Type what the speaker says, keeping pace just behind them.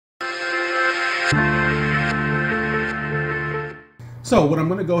So what I'm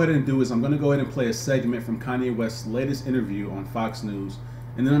going to go ahead and do is I'm going to go ahead and play a segment from Kanye West's latest interview on Fox News,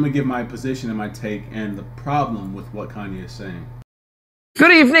 and then I'm going to give my position and my take and the problem with what Kanye is saying.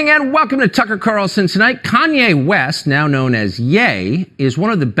 Good evening and welcome to Tucker Carlson Tonight. Kanye West, now known as Ye, is one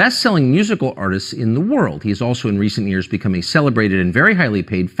of the best-selling musical artists in the world. He has also in recent years become a celebrated and very highly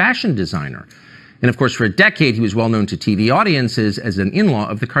paid fashion designer. And of course, for a decade, he was well known to TV audiences as an in-law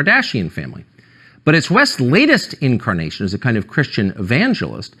of the Kardashian family. But it's West's latest incarnation as a kind of Christian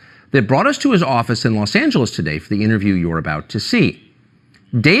evangelist that brought us to his office in Los Angeles today for the interview you're about to see.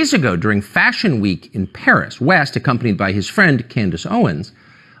 Days ago, during Fashion Week in Paris, West, accompanied by his friend Candace Owens,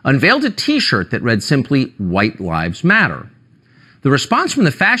 unveiled a T-shirt that read simply, "White Lives Matter." The response from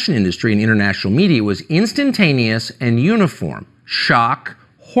the fashion industry and international media was instantaneous and uniform. Shock,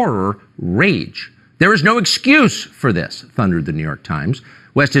 horror, rage. "There is no excuse for this," thundered the New York Times.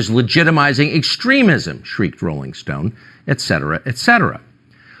 "West is legitimizing extremism," shrieked Rolling Stone, etc., etc.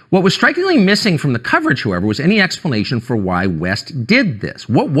 What was strikingly missing from the coverage, however, was any explanation for why West did this.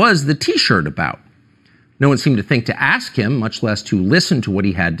 What was the T-shirt about? No one seemed to think to ask him, much less to listen to what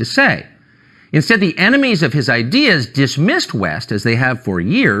he had to say. Instead, the enemies of his ideas dismissed West, as they have for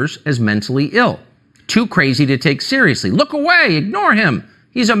years, as mentally ill. Too crazy to take seriously. Look away, ignore him.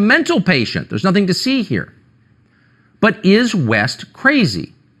 He's a mental patient. There's nothing to see here. But is West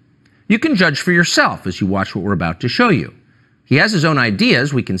crazy? You can judge for yourself as you watch what we're about to show you. He has his own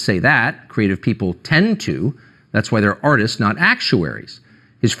ideas, we can say that. Creative people tend to. That's why they're artists, not actuaries.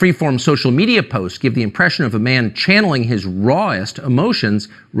 His free-form social media posts give the impression of a man channeling his rawest emotions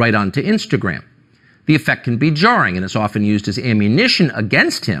right onto Instagram. The effect can be jarring and is often used as ammunition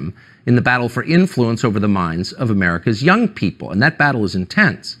against him in the battle for influence over the minds of America's young people, and that battle is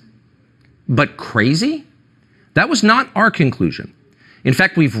intense. But crazy? That was not our conclusion. In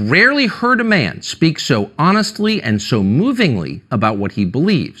fact, we've rarely heard a man speak so honestly and so movingly about what he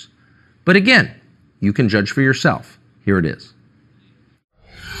believes. But again, you can judge for yourself. Here it is.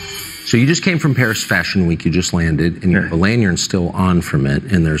 So you just came from Paris Fashion Week. You just landed, and you have a lanyard still on from it,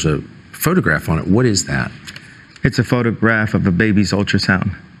 and there's a photograph on it. What is that? It's a photograph of a baby's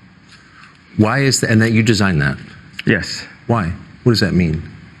ultrasound. Why is that? And that you designed that? Yes. Why? What does that mean?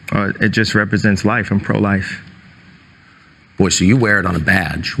 It just represents life and pro-life. Boy, so you wear it on a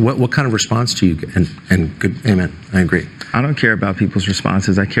badge. What kind of response do you get? And good, amen, I agree. I don't care about people's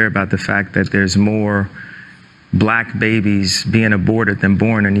responses. I care about the fact that there's more black babies being aborted than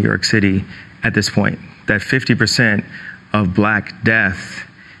born in New York City at this point. That 50% of black death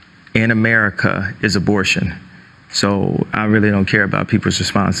in America is abortion. So I really don't care about people's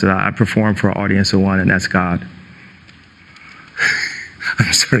responses. I perform for an audience of one, and that's God.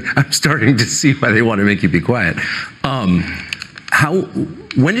 I'm starting to see why they want to make you be quiet.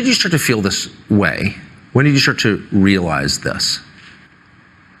 When did you start to feel this way? When did you start to realize this?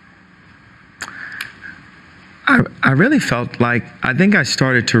 I really felt like, I think I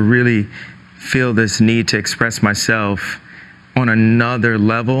started to really feel this need to express myself on another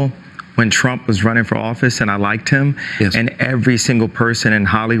level when Trump was running for office, and I liked him. Yes. And every single person in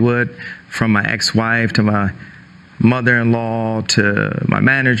Hollywood, from my ex-wife to my mother-in-law to my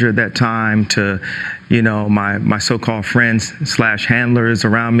manager at that time to, you know, my so-called friends slash handlers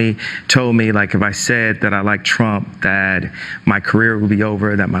around me, told me, like, if I said that I liked Trump, that my career would be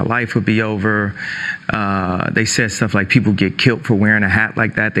over, that my life would be over. They said stuff like people get killed for wearing a hat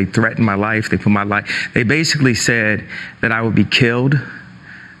like that. They threatened my life. They put my life. They basically said that I would be killed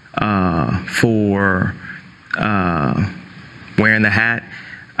for wearing the hat.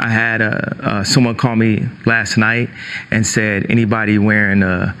 I had someone call me last night and said anybody wearing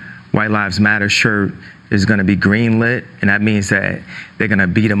a White Lives Matter shirt is going to be greenlit, and that means that they're going to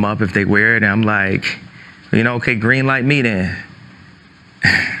beat them up if they wear it. And I'm like, you know, okay, green light me then.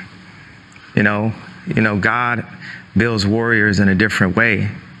 you know, God builds warriors in a different way.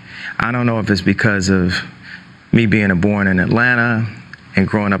 I don't know if it's because of me being born in Atlanta and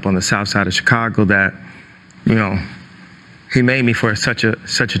growing up on the south side of Chicago that, you know, he made me for such a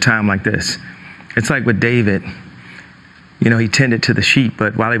time like this. It's like with David, you know, he tended to the sheep,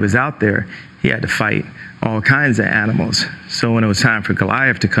 but while he was out there, he had to fight all kinds of animals. So when it was time for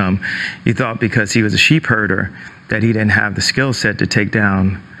Goliath to come, you thought because he was a sheep herder that he didn't have the skill set to take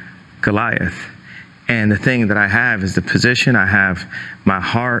down Goliath. And the thing that I have is the position, I have my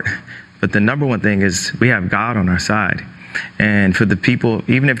heart, but the number one thing is we have God on our side. And for the people,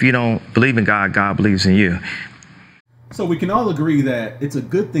 even if you don't believe in God, God believes in you. So we can all agree that it's a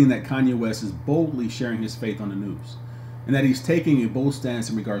good thing that Kanye West is boldly sharing his faith on the news, and that he's taking a bold stance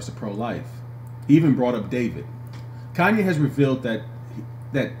in regards to pro-life. He even brought up David. Kanye has revealed that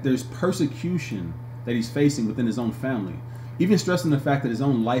there's persecution that he's facing within his own family. even stressing the fact that his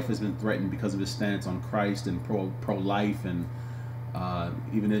own life has been threatened because of his stance on Christ and pro-life, and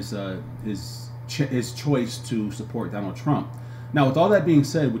even his choice to support Donald Trump. Now, with all that being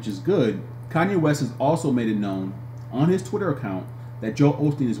said, which is good, Kanye West has also made it known on his Twitter account that Joel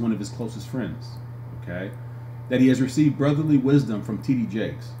Osteen is one of his closest friends, okay? That he has received brotherly wisdom from T.D.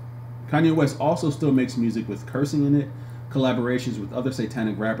 Jakes. Kanye West also still makes music with cursing in it, collaborations with other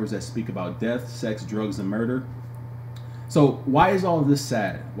satanic rappers that speak about death, sex, drugs, and murder. So why is all of this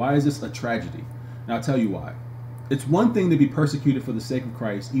sad? Why is this a tragedy? And I'll tell you why. It's one thing to be persecuted for the sake of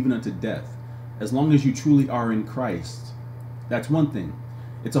Christ, even unto death, as long as you truly are in Christ. That's one thing.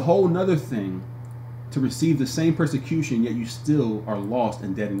 It's a whole nother thing to receive the same persecution, yet you still are lost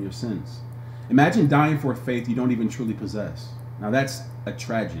and dead in your sins. Imagine dying for a faith you don't even truly possess. Now that's a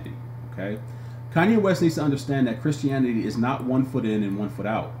tragedy, okay? Kanye West needs to understand that Christianity is not 1 foot in and 1 foot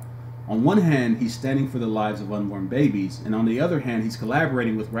out. On one hand, he's standing for the lives of unborn babies, and on the other hand, he's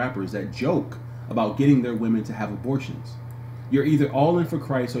collaborating with rappers that joke about getting their women to have abortions. You're either all in for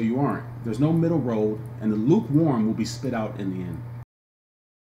Christ or you aren't. There's no middle road, and the lukewarm will be spit out in the end.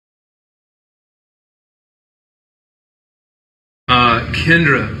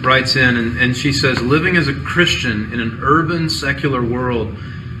 Kendra writes in and she says, living as a Christian in an urban secular world,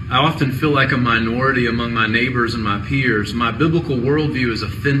 I often feel like a minority among my neighbors and my peers. My biblical worldview is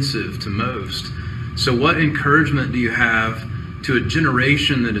offensive to most. So what encouragement do you have to a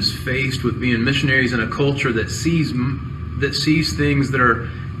generation that is faced with being missionaries in a culture that sees things that are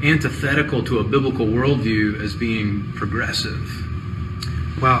antithetical to a biblical worldview as being progressive?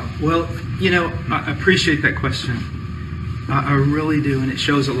 Wow. Well, I appreciate that question. I really do, and it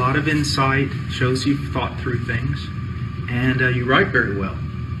shows a lot of insight, shows you've thought through things, and you write very well.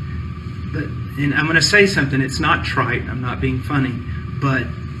 And I'm going to say something, it's not trite, I'm not being funny, but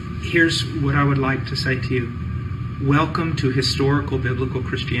here's what I would like to say to you. Welcome to historical biblical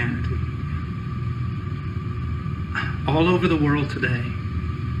Christianity. All over the world today,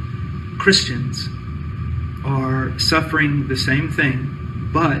 Christians are suffering the same thing,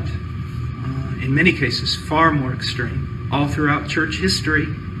 but in many cases far more extreme. All throughout church history,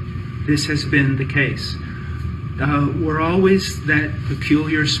 this has been the case. We're always that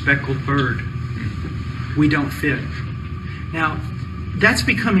peculiar speckled bird. We don't fit. Now, that's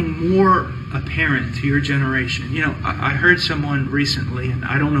becoming more apparent to your generation. I heard someone recently, and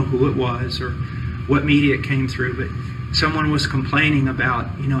I don't know who it was or what media it came through, but someone was complaining about,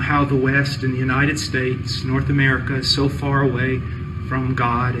 how the West and the United States, North America, is so far away from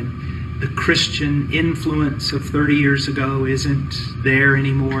God, and the Christian influence of 30 years ago isn't there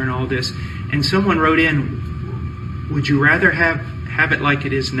anymore and all this. And someone wrote in, would you rather have it like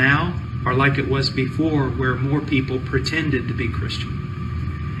it is now or like it was before, where more people pretended to be Christian?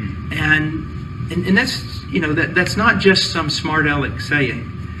 And that's, that's not just some smart aleck saying.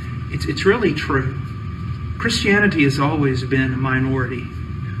 It's really true. Christianity has always been a minority.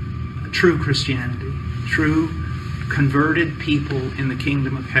 True Christianity. True converted people in the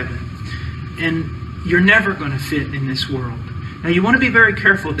kingdom of heaven. And you're never going to fit in this world. Now, you want to be very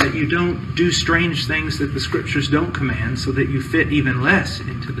careful that you don't do strange things that the scriptures don't command so that you fit even less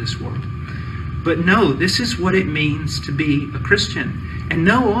into this world. But know, this is what it means to be a Christian. And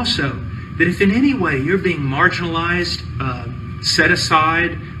know also that if in any way you're being marginalized, set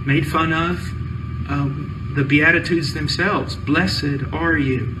aside, made fun of, the Beatitudes themselves, blessed are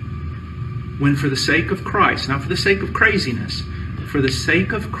you, when for the sake of Christ, not for the sake of craziness, but for the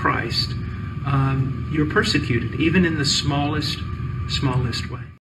sake of Christ, you're persecuted, even in the smallest way.